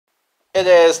It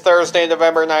is Thursday,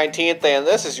 November 19th, and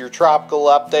this is your tropical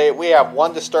update. We have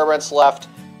one disturbance left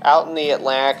out in the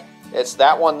Atlantic. It's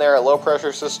that one there. A low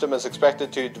pressure system is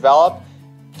expected to develop,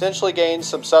 potentially gain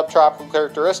some subtropical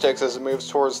characteristics as it moves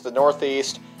towards the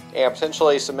northeast, and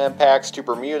potentially some impacts to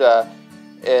Bermuda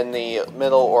in the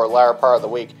middle or latter part of the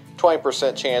week.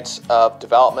 20% chance of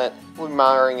development. We'll be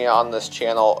monitoring it on this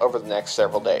channel over the next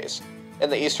several days. In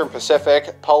the eastern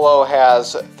Pacific, Polo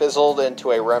has fizzled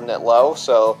into a remnant low,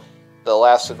 so the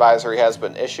last advisory has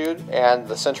been issued, and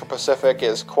the Central Pacific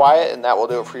is quiet, and that will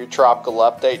do it for your tropical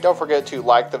update. Don't forget to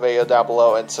like the video down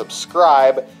below and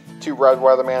subscribe to Red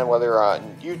Weatherman, whether you're on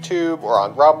YouTube or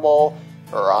on Rumble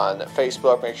or on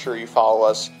Facebook. Make sure you follow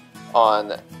us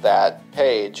on that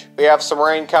page. We have some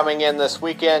rain coming in this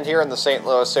weekend here in the St.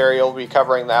 Louis area. We'll be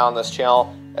covering that on this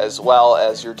channel as well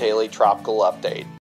as your daily tropical update.